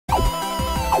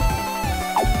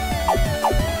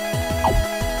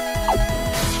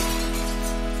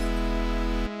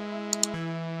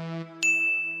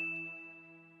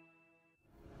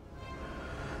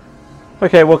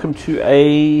Okay, welcome to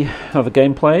another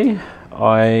gameplay.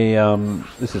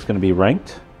 This is going to be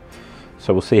ranked,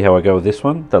 so we'll see how I go with this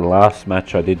one. The last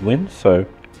match I did win, so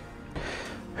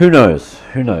who knows?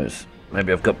 Who knows?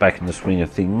 Maybe I've got back in the swing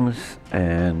of things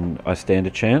and I stand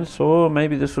a chance, or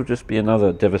maybe this will just be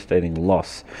another devastating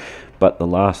loss. But the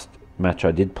last match I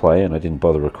did play, and I didn't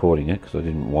bother recording it because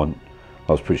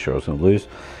I was pretty sure I was going to lose.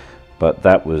 But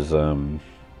that was,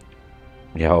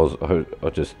 yeah, I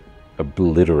just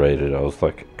obliterated. I was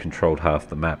like controlled half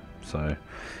the map, so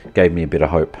it gave me a bit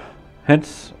of hope.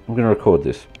 Hence, I'm going to record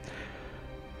this.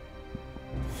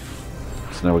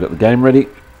 So now we've got the game ready.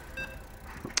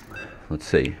 Let's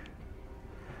see.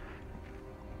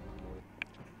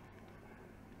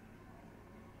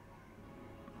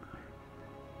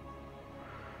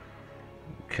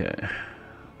 Okay,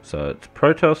 so it's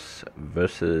Protoss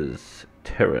versus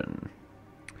Terran.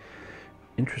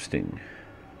 Interesting.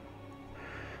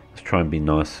 Let's try and be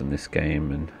nice in this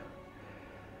game. And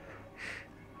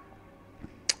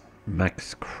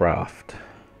Max Craft.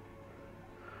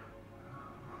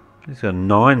 He's got a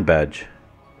 9 badge.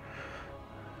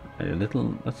 A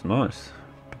little, that's nice.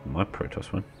 My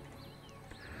Protoss one.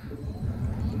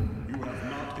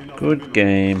 Good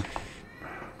game.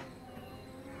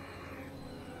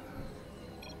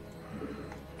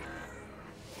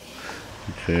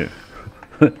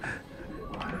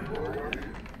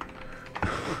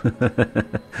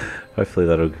 hopefully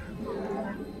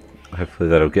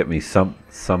that'll get me some.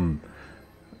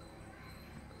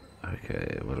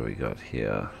 Okay, what do we got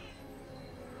here?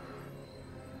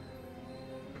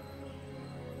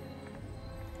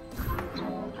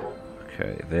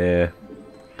 Okay, there,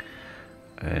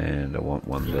 and I want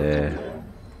one there.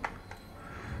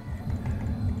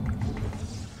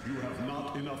 You have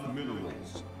not enough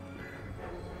minerals.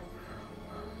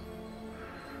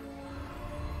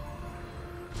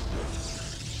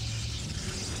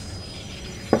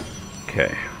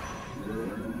 Okay.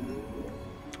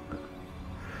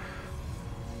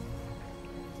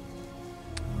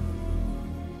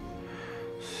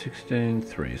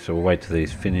 $16.3. So we'll wait till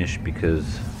these finish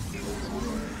because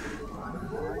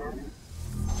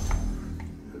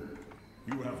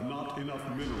You have not enough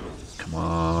minerals. come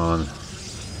on.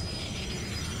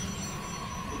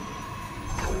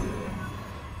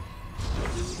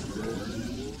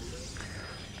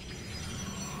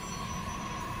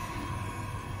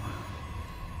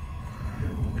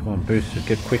 Come on, boosters,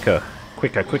 get quicker.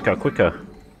 Quicker, quicker, quicker.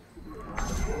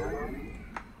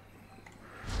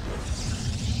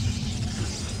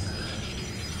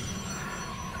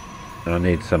 And I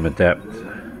need some adapt.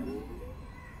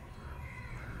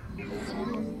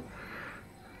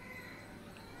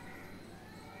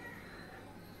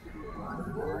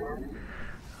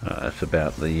 That's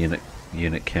about the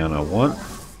unit count I want.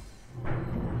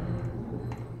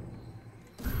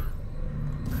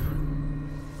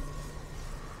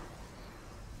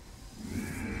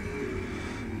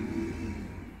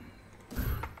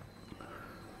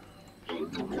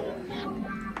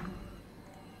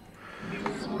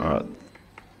 Alright,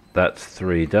 that's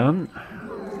 3 done.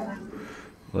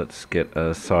 Let's get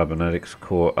a cybernetics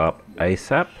core up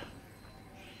ASAP.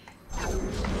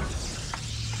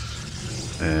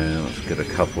 And let's get a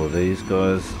couple of these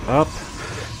guys up.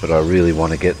 But I really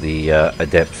want to get the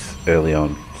adepts early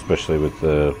on, especially with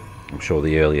the, I'm sure,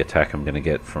 the early attack I'm going to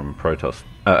get from Protoss,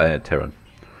 Terran.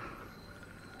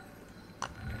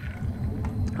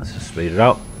 Let's just speed it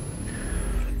up.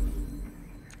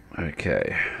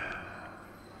 Okay.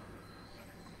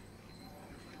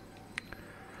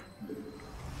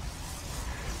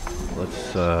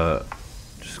 Let's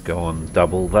just go on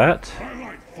double that.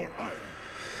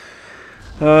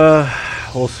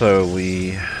 Also,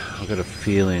 I've got a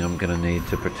feeling I'm going to need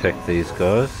to protect these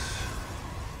guys.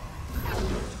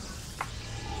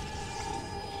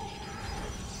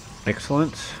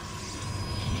 Excellent.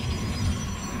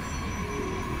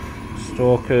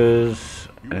 Stalkers,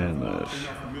 and those.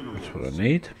 That's what I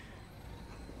need.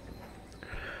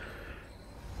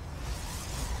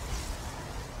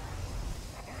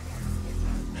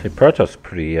 See, Protoss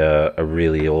pretty a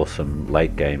really awesome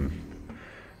late game.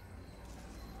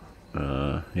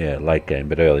 Yeah, late game,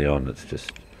 but early on it's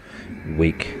just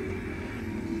weak.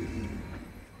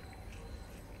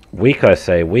 Weak, I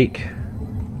say, weak.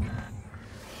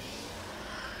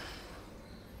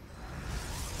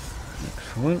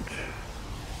 Excellent.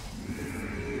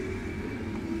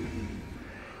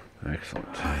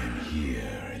 Excellent. I am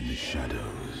here in the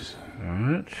shadows.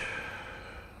 Alright.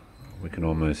 We can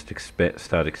almost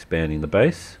start expanding the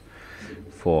base.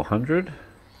 400.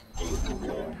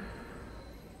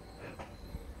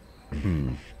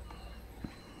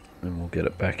 And we'll get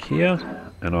it back here.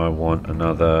 And I want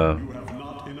another You have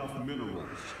not enough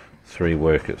minerals. 3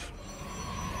 workers.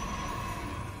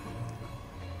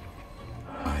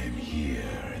 I am here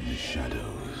in the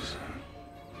shadows.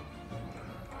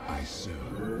 I serve.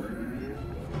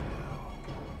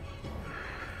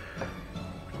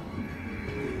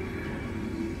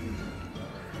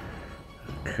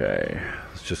 Okay,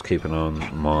 let's just keep an eye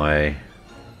on my...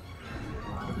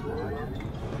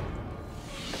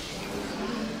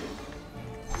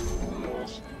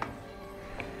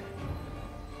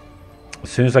 As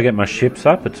soon as I get my ships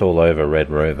up, it's all over Red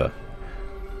Rover.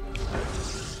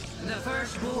 The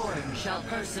firstborn shall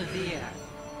persevere.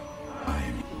 I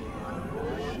am.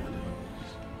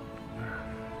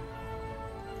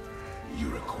 You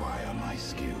require my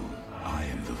skill. I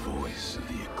am the voice of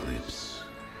the eclipse.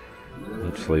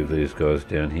 Let's leave these guys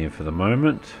down here for the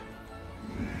moment.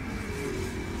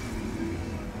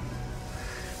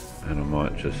 And I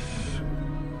might just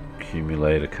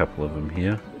accumulate a couple of them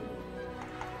here.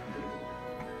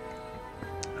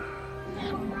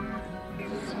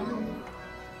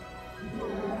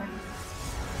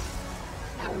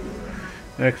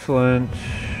 Excellent.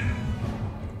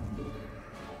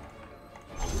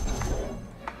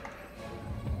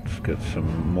 Let's get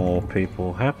some more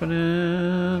people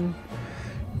happening.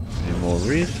 Need more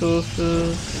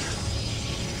resources.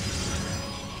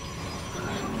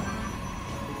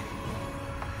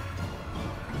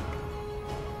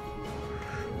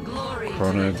 Glory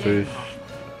Chrono to the boost.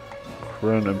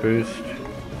 Chrono boost.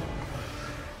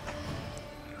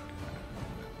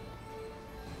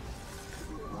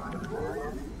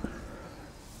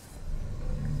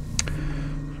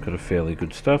 Got a fairly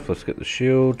good stuff. Let's get the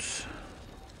shields.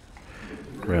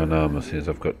 Ground armor says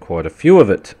I've got quite a few of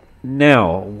it.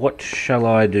 Now, what shall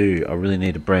I do? I really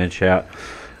need to branch out.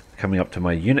 Coming up to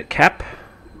my unit cap.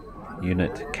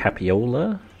 Unit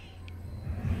capiola.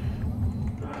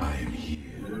 I am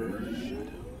here.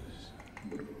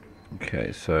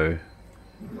 Okay, so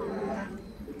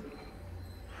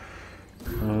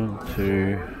 1,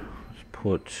 2. Let's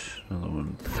put another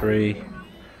one, 3.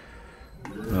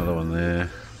 Another one there.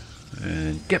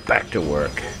 And get back to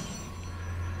work.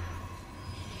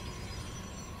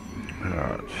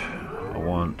 Alright. I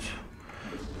want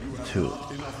to...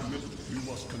 You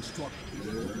must construct.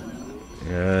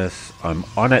 Yes, I'm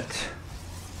on it.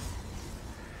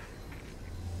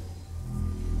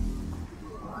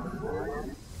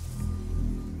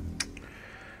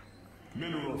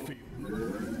 Mineral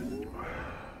field.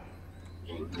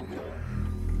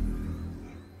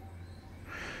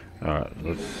 Alright,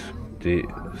 let's do...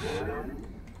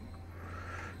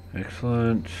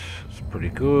 Excellent. It's pretty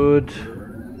good.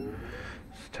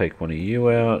 Let's take one of you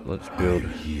out. Let's build...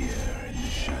 Here in the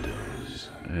shadows.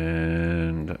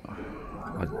 And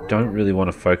I don't really want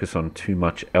to focus on too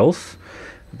much else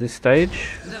at this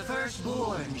stage, The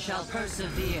firstborn shall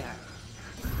persevere.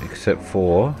 except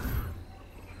for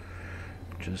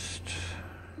just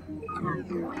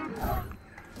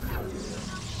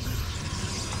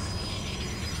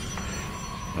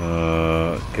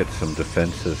get some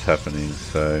defenses happening.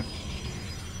 So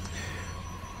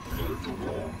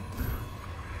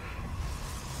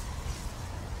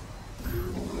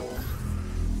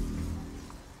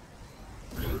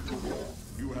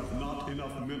You have not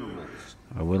enough minerals.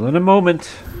 I will in a moment.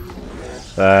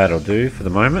 That'll do for the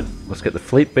moment. Let's get the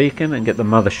fleet beacon and get the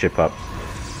mothership up.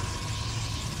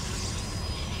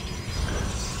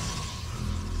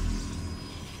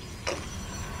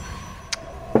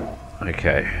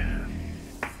 Okay.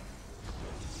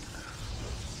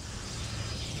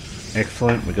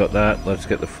 Excellent, we got that. Let's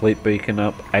get the fleet beacon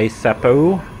up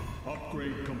ASAPO.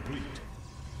 Upgrade complete.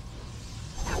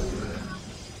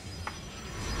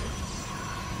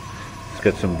 Let's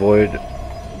get some void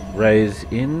rays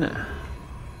in.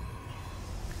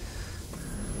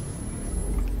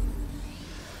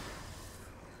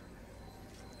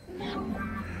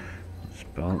 Let's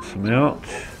balance them out.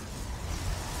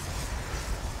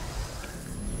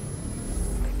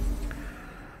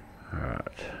 Alright.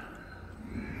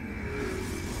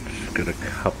 Just got a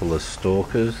couple of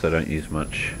stalkers. They don't use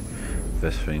much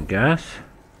Vespene gas.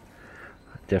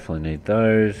 I definitely need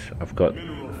those. I've got...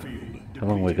 Mineral field. How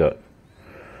long we got?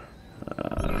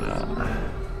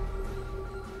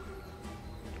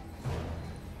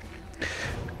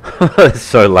 It's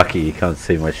so lucky you can't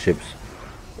see my ships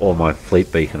or my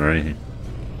fleet beacon or anything.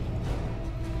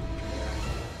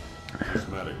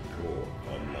 Prismatic core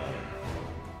online.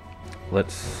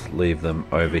 Let's leave them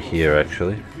over here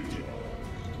actually.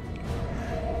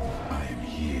 I am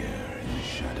here in the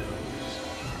shadows.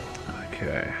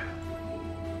 Okay.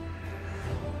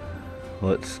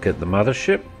 Let's get the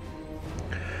mothership.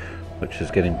 which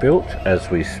is getting built as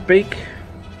we speak.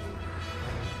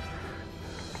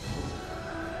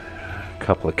 A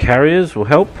couple of carriers will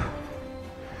help.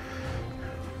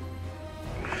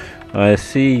 I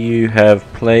see you have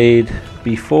played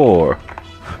before.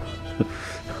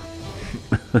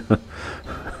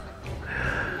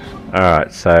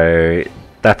 Alright, so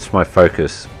that's my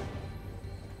focus.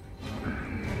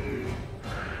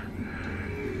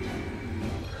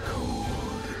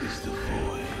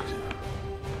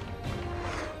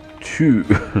 Two.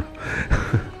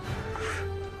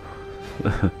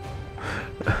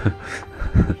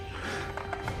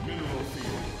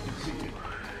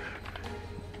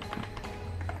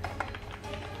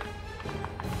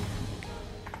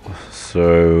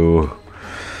 So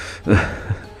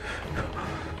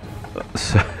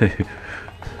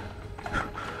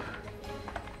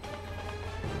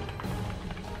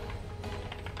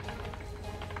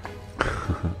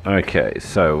okay,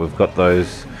 so we've got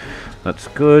those. That's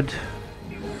good.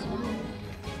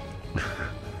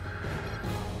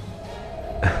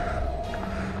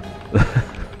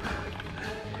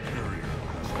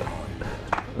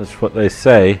 That's what they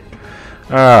say.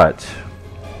 Alright.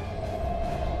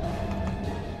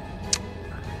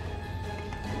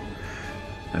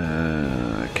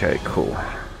 Okay, cool.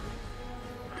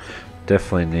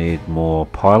 Definitely need more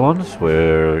pylons.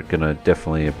 We're gonna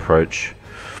definitely approach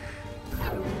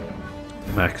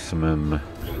maximum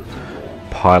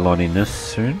pyloniness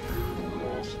soon.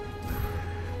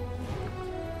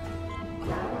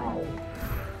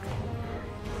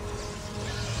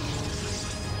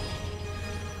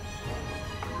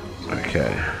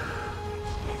 Okay.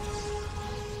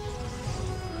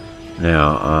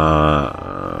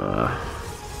 Now,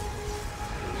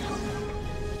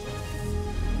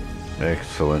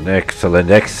 excellent, excellent,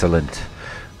 excellent.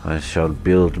 I shall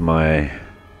build my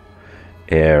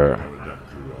air.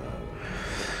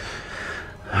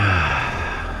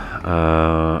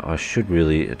 I should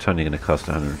really, it's only going to cost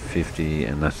 150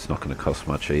 and that's not going to cost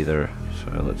much either. So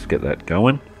let's get that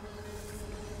going.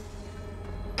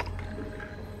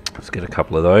 Let's get a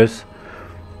couple of those.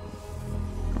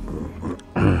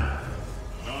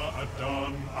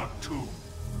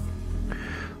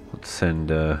 Let's send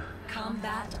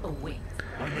Combat awaits.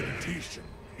 My meditation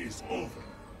is over.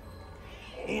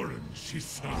 Orange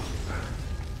Shisa.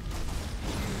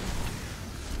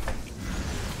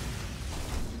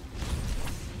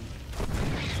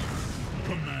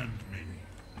 Command me.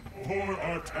 For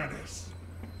Artanis.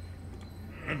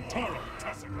 And Tara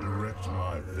Tassak. Direct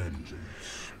my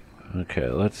vengeance. okay,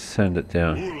 let's send it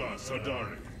down. Ula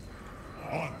Sadari.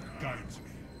 On guides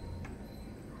me.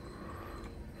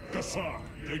 Gassar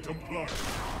de TEMPLAR.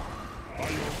 By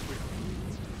your will.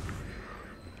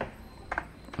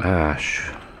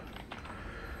 Ash.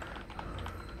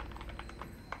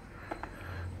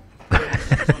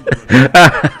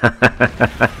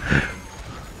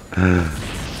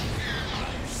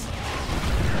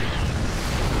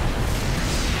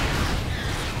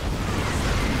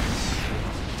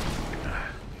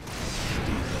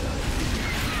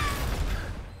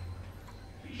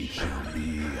 It shall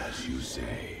be as you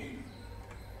say.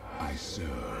 I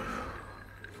serve.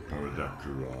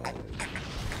 Paradakura.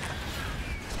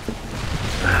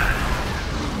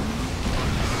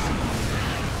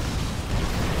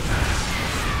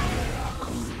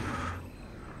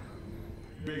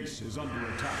 Base is under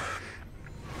attack.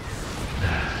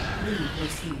 We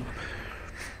proceed.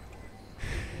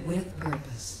 With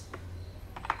purpose.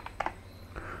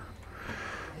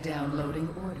 Downloading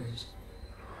orders.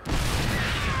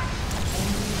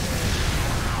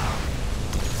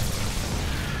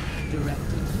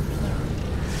 Directed deployment.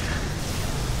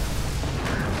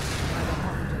 By the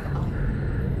heart of iron.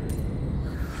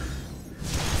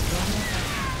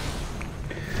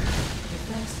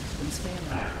 Defense systems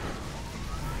failing.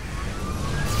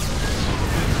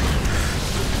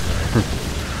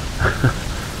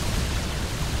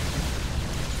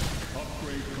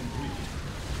 Upgrade complete.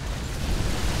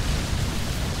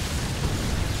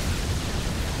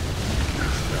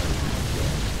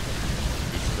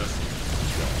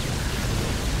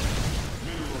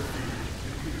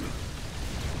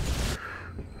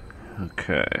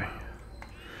 Okay.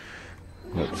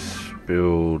 Let's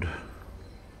build.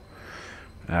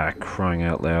 Ah, crying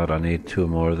out loud, I need 2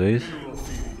 more of these.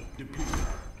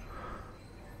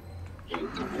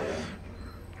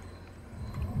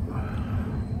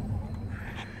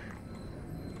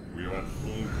 We are at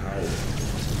full power.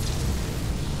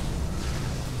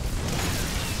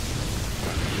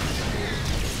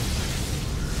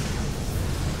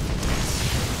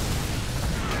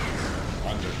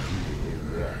 Under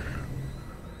critical attack.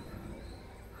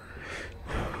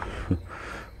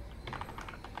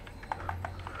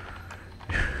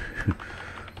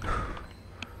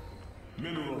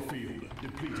 Mineral field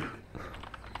depleted.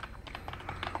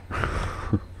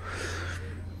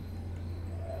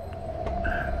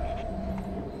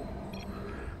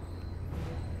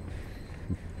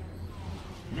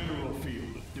 Mineral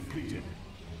field depleted.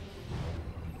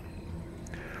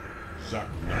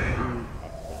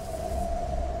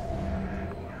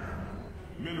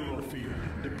 Mineral field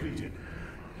depleted.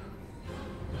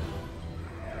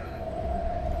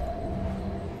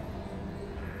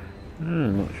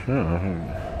 Not sure.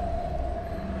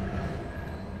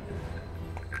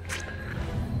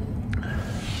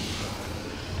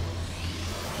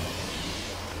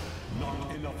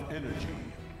 Not enough energy.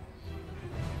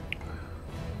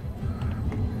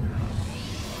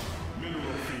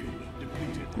 Mineral field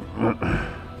depleted.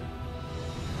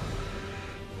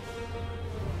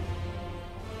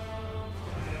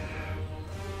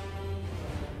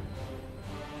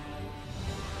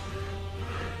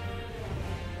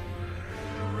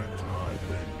 Direct my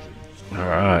vengeance. All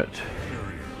right.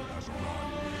 Carrier has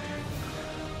arrived.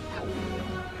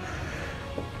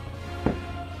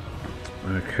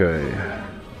 Okay.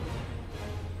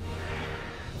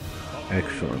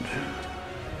 Excellent.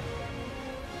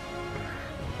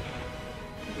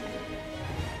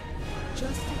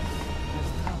 Justice has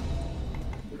come.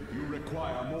 You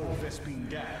require more Vespine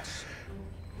gas.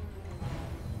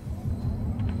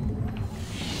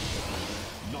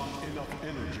 Not enough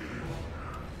energy.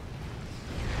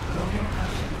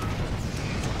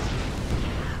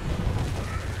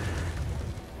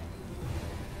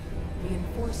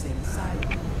 Reinforcing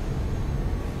silence.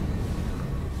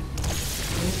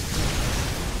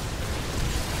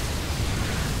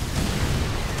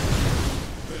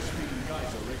 Vespine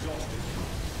geyser exhausted.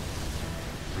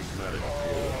 Prismatic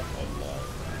core online.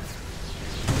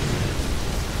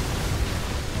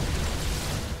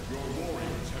 Your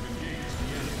warriors have engaged the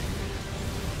enemy.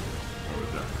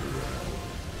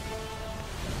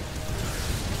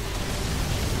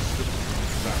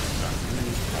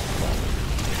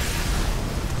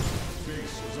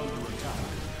 Base is under attack.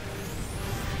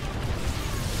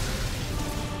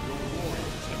 Your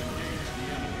warriors have engaged the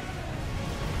enemy.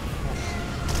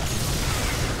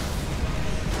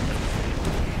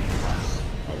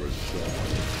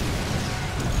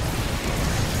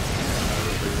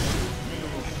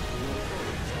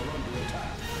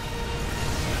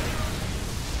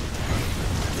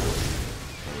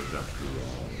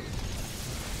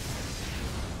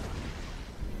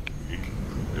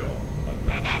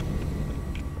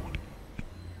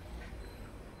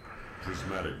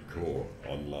 Prismatic core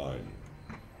online.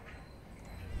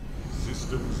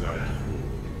 Systems active.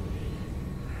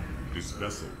 This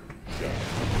vessel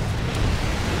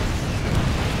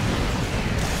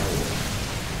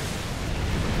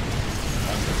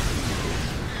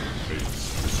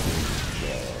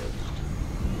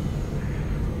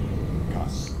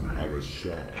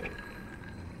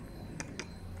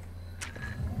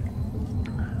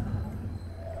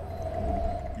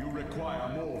You require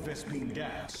more Vespine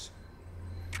gas.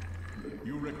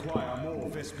 You require more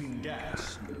Vespine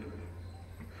gas.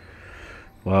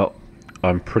 Well,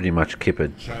 I'm pretty much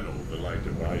kippered. Channel the light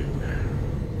of iron.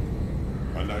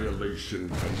 Annihilation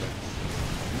commences.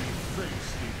 We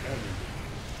face the enemy.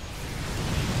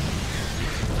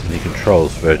 And he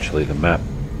controls virtually the map.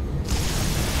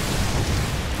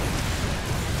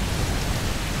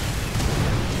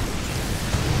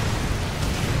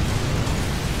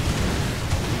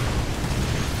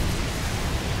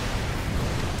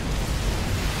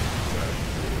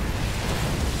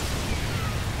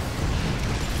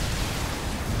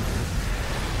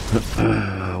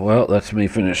 Well, that's me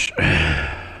finished.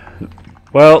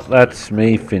 Well, that's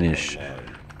me finished.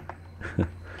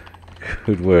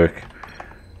 Good work.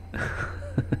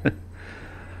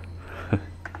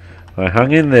 I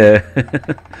hung in there.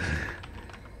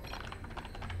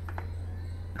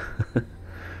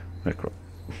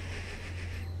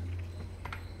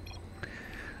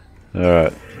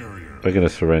 Alright, we're going to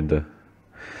surrender.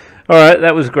 Alright,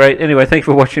 that was great. Anyway, thanks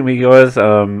for watching me, guys.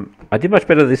 I did much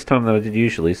better this time than I did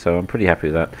usually, so I'm pretty happy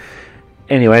with that.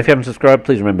 Anyway, if you haven't subscribed,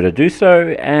 please remember to do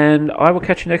so, and I will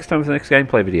catch you next time for the next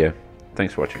gameplay video.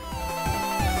 Thanks for watching.